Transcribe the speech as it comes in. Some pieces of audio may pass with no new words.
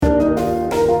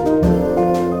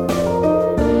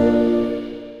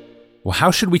Well,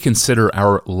 how should we consider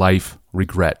our life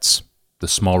regrets? The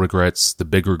small regrets, the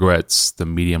big regrets, the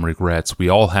medium regrets. We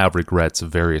all have regrets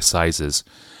of various sizes.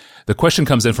 The question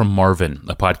comes in from Marvin,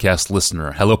 a podcast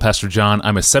listener. Hello, Pastor John.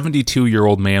 I'm a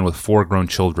 72-year-old man with 4 grown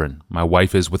children. My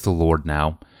wife is with the Lord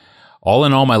now. All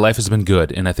in all, my life has been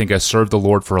good, and I think I served the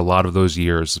Lord for a lot of those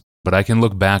years, but I can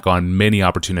look back on many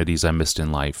opportunities I missed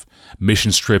in life.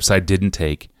 Mission trips I didn't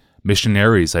take,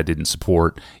 missionaries I didn't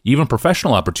support, even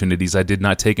professional opportunities I did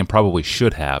not take and probably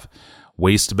should have.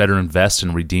 Ways to better invest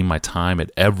and redeem my time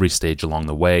at every stage along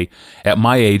the way. At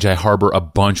my age, I harbor a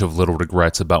bunch of little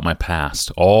regrets about my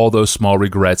past. All those small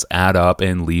regrets add up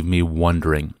and leave me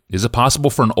wondering, is it possible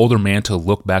for an older man to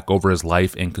look back over his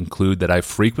life and conclude that I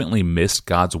frequently missed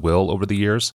God's will over the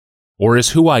years? Or is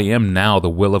who I am now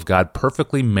the will of God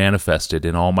perfectly manifested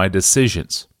in all my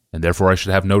decisions, and therefore I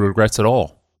should have no regrets at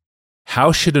all?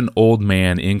 How should an old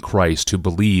man in Christ who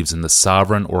believes in the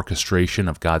sovereign orchestration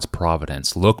of God's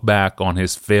providence look back on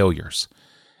his failures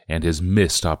and his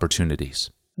missed opportunities?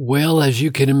 Well, as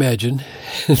you can imagine,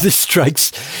 this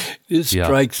strikes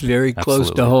very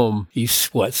close to home. He's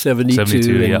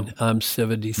 72 and I'm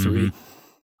 73. Mm-hmm.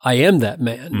 I am that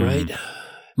man, right?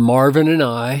 Marvin and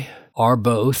I are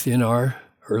both in our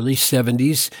early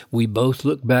 70s. We both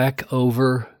look back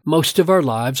over most of our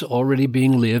lives already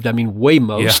being lived. I mean, way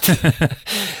most. Yeah.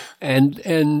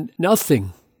 and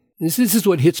nothing. This is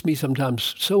what hits me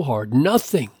sometimes so hard.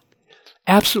 Nothing,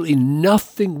 absolutely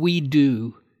nothing we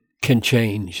do can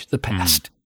change the past.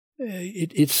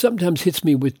 It sometimes hits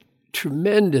me with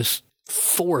tremendous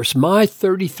force. My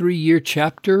 33-year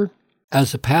chapter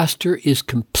as a pastor is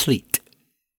complete.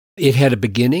 It had a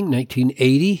beginning,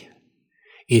 1980.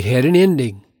 It had an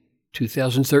ending,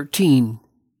 2013.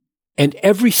 And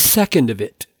every second of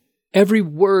it, every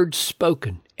word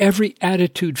spoken, every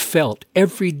attitude felt,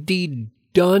 every deed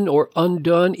done or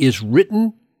undone is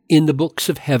written in the books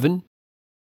of heaven,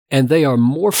 and they are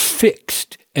more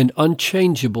fixed and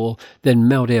unchangeable than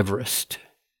Mount Everest.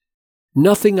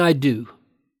 Nothing I do,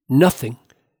 nothing,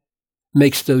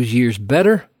 makes those years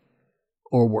better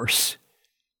or worse.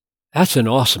 That's an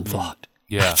awesome thought.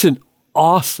 Yeah. That's an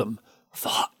awesome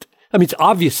thought. I mean, it's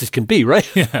obvious as can be, right?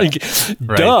 Yeah.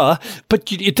 Right. Duh. But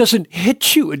it doesn't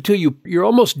hit you until you're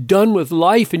almost done with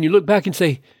life and you look back and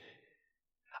say,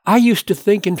 I used to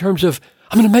think in terms of,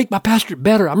 I'm going to make my pastorate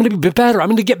better. I'm going to be better. I'm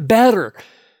going to get better.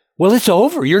 Well, it's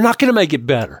over. You're not going to make it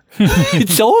better.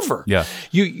 It's over. Yeah.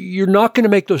 You're not going to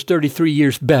make those 33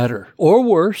 years better or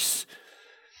worse.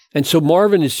 And so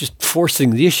Marvin is just forcing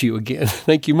the issue again.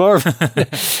 Thank you, Marvin.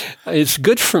 It's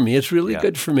good for me. It's really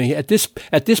good for me. At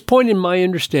this point in my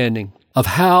understanding of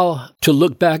how to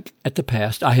look back at the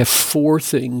past, I have 4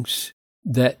 things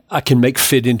that I can make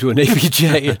fit into an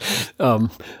APJ.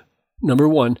 Number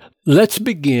 1, let's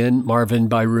begin, Marvin,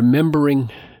 by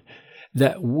remembering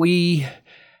that we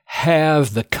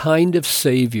have the kind of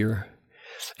Savior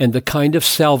and the kind of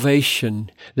salvation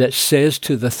that says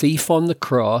to the thief on the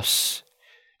cross,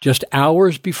 just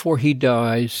hours before he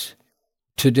dies,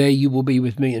 today you will be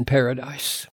with me in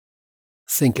paradise.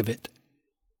 Think of it.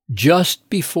 Just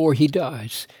before he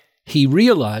dies, he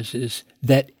realizes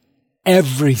that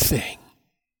everything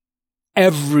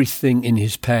in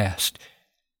his past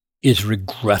is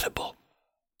regrettable.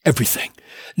 Everything.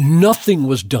 Nothing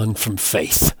was done from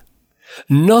faith.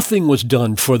 Nothing was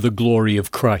done for the glory of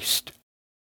Christ.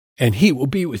 And he will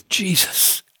be with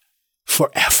Jesus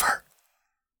forever.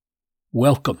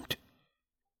 Welcomed.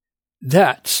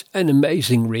 That's an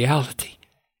amazing reality.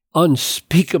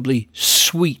 Unspeakably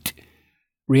sweet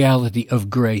reality of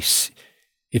grace.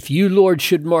 If you, Lord,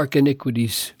 should mark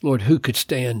iniquities, Lord, who could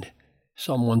stand?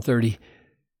 Psalm 130.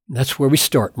 That's where we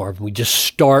start, Marvin. We just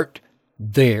start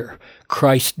there.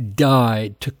 Christ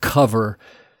died to cover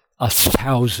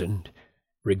 1,000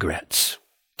 regrets.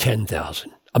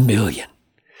 10,000. 1,000,000.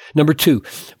 Number 2,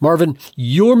 Marvin,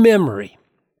 your memory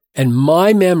and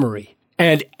my memory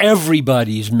and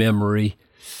everybody's memory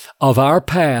of our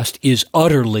past is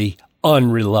utterly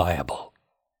unreliable.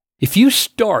 If you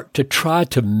start to try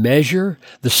to measure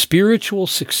the spiritual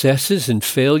successes and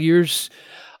failures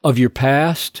of your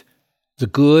past, the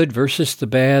good versus the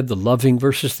bad, the loving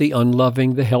versus the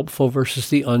unloving, the helpful versus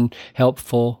the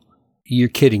unhelpful, you're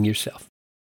kidding yourself.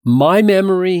 My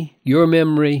memory, your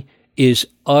memory, is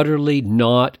utterly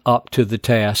not up to the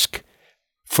task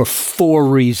for 4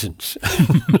 reasons.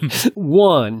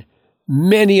 1,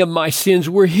 many of my sins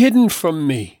were hidden from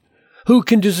me. Who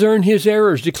can discern his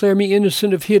errors, declare me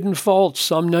innocent of hidden faults?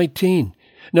 Psalm 19.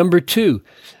 Number 2,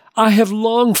 I have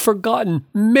long forgotten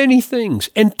many things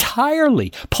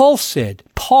entirely. Paul said,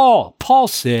 1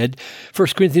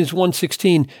 Corinthians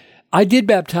 1:16, I did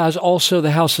baptize also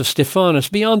the house of Stephanas.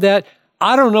 Beyond that,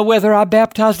 I don't know whether I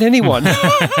baptized anyone.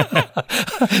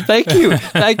 Thank you.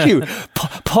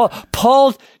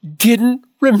 Paul didn't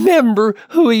remember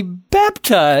who he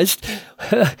baptized.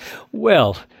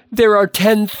 Well, there are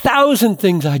 10,000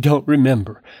 things I don't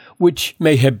remember, which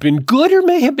may have been good or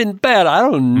may have been bad. I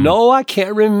don't know. I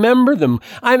can't remember them.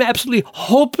 I'm absolutely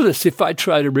hopeless if I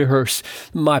try to rehearse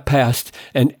my past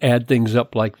and add things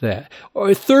up like that. Or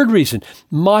a third reason,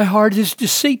 my heart is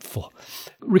deceitful.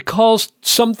 Recalls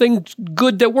something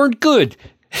good that weren't good.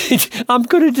 I'm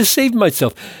going to deceive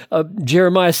myself.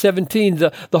 Jeremiah 17,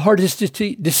 the heart is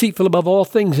deceitful above all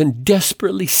things and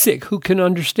desperately sick. Who can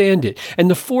understand it? And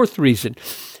the fourth reason,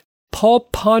 Paul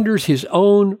ponders his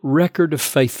own record of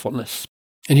faithfulness.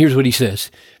 And here's what he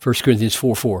says, 1 Corinthians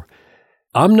 4:4.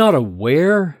 I'm not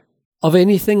aware of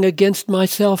anything against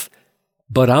myself,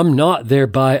 but I'm not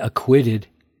thereby acquitted.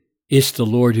 It's the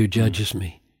Lord who judges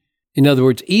me. In other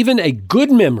words, even a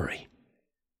good memory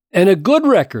and a good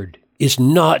record is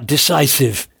not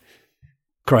decisive.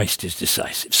 Christ is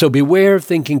decisive. So beware of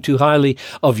thinking too highly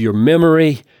of your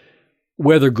memory,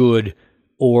 whether good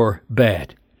or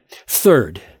bad.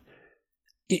 Third,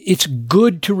 it's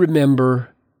good to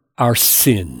remember our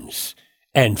sins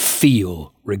and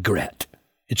feel regret.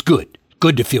 It's good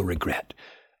to feel regret.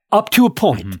 Up to a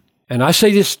point. Mm-hmm. And I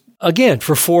say this again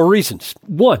for 4 reasons.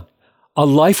 1, a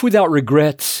life without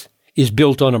regrets is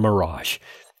built on a mirage.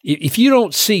 If you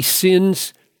don't see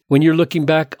sins when you're looking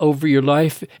back over your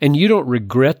life and you don't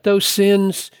regret those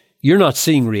sins, you're not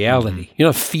seeing reality. Mm-hmm. You're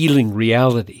not feeling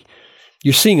reality.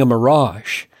 You're seeing a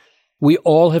mirage. We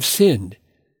all have sinned.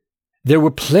 There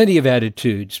were plenty of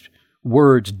attitudes,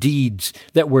 words, deeds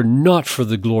that were not for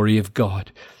the glory of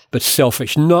God, but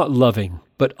selfish, not loving,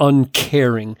 but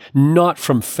uncaring, not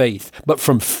from faith, but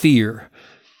from fear.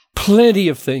 Plenty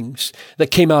of things that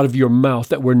came out of your mouth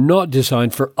that were not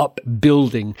designed for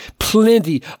upbuilding.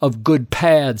 Plenty of good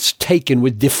paths taken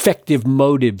with defective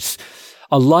motives.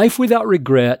 A life without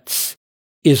regrets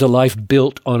is a life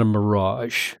built on a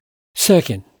mirage.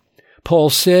 Second,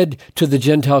 Paul said to the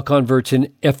Gentile converts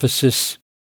in Ephesus,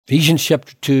 Ephesians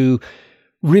chapter 2,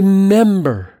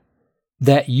 remember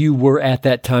that you were at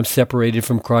that time separated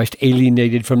from Christ,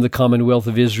 alienated from the commonwealth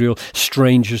of Israel,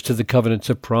 strangers to the covenants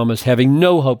of promise, having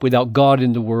no hope without God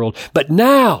in the world. But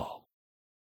now,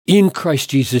 in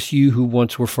Christ Jesus, you who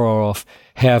once were far off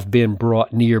have been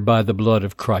brought near by the blood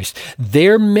of Christ.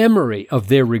 Their memory of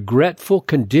their regretful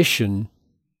condition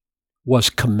was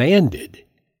commanded.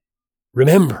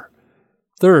 Remember.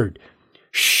 Third,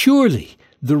 surely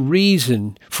the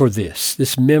reason for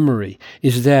this memory,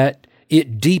 is that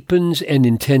it deepens and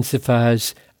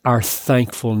intensifies our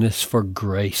thankfulness for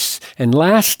grace. And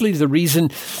lastly, the reason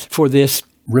for this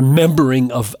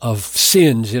remembering of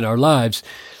sins in our lives,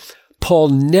 Paul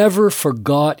never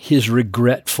forgot his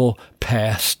regretful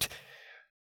past.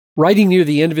 Writing near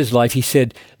the end of his life, he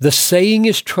said, the saying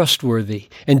is trustworthy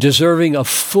and deserving of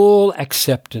full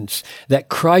acceptance that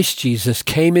Christ Jesus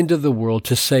came into the world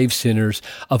to save sinners,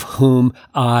 of whom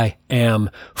I am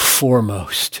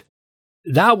foremost.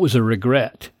 That was a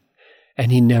regret,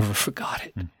 and he never forgot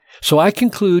it. So I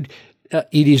conclude it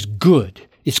is good.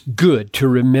 It's good to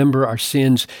remember our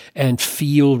sins and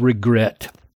feel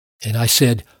regret. And I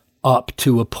said up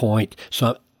to a point.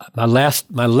 So my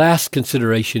last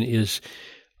consideration is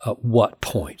what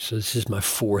point? So this is my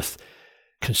 4th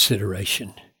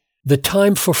consideration. The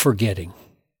time for forgetting.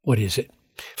 What is it?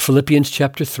 Philippians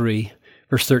chapter 3,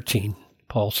 verse 13.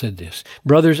 Paul said this,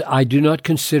 brothers, I do not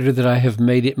consider that I have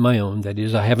made it my own. That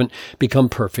is, I haven't become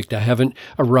perfect. I haven't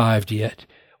arrived yet.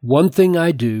 One thing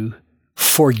I do,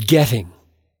 forgetting.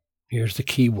 Here's the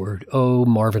key word. Oh,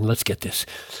 Marvin, let's get this.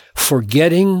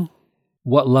 Forgetting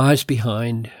what lies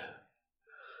behind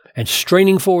and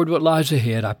straining forward what lies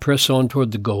ahead, I press on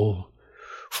toward the goal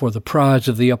for the prize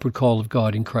of the upward call of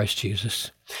God in Christ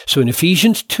Jesus. So in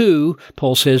Ephesians 2,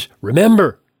 Paul says,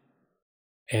 remember.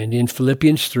 And in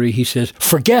Philippians 3, he says,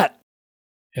 forget.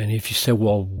 And if you say,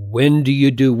 well, when do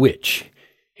you do which?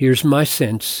 Here's my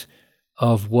sense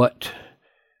of what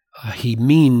he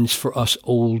means for us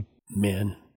old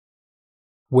men.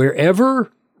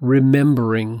 Wherever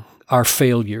remembering our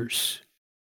failures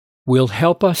will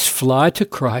help us fly to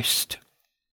Christ,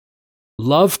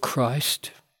 love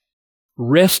Christ,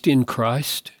 rest in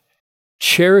Christ,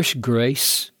 cherish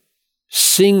grace,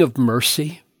 sing of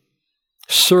mercy,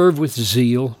 serve with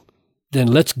zeal, then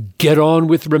let's get on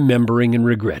with remembering and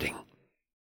regretting.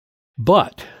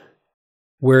 But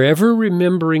wherever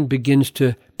remembering begins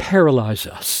to paralyze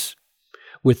us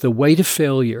with the weight of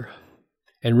failure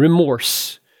and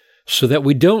remorse so that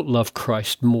we don't love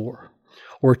Christ more,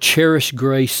 or cherish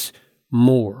grace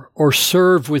more, or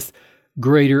serve with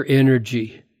greater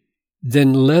energy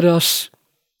then let us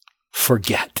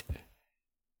forget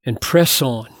and press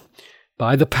on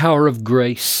by the power of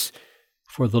grace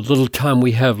for the little time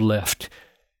we have left.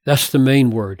 That's the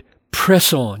main word.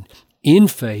 Press on in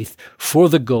faith for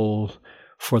the goal,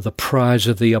 for the prize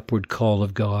of the upward call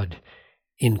of God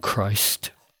in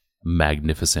Christ.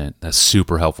 Magnificent. That's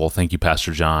super helpful. Thank you,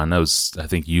 Pastor John. That was, I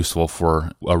think, useful for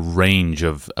a range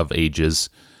of ages.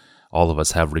 All of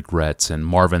us have regrets. And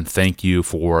Marvin, thank you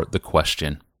for the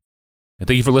question. And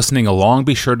thank you for listening along.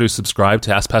 Be sure to subscribe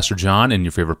to Ask Pastor John in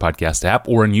your favorite podcast app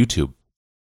or on YouTube.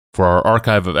 For our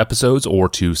archive of episodes or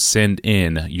to send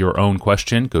in your own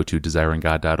question, go to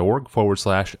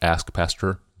desiringgod.org/Ask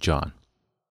Pastor John.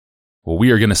 Well,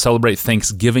 we are going to celebrate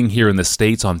Thanksgiving here in the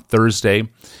States on Thursday.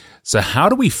 So how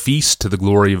do we feast to the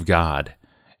glory of God?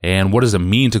 And what does it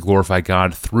mean to glorify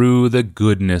God through the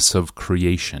goodness of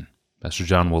creation? Pastor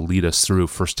John will lead us through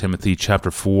 1 Timothy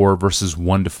chapter 4, verses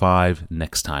 1 to 5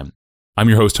 next time. I'm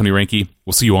your host, Tony Reinke.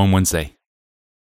 We'll see you on Wednesday.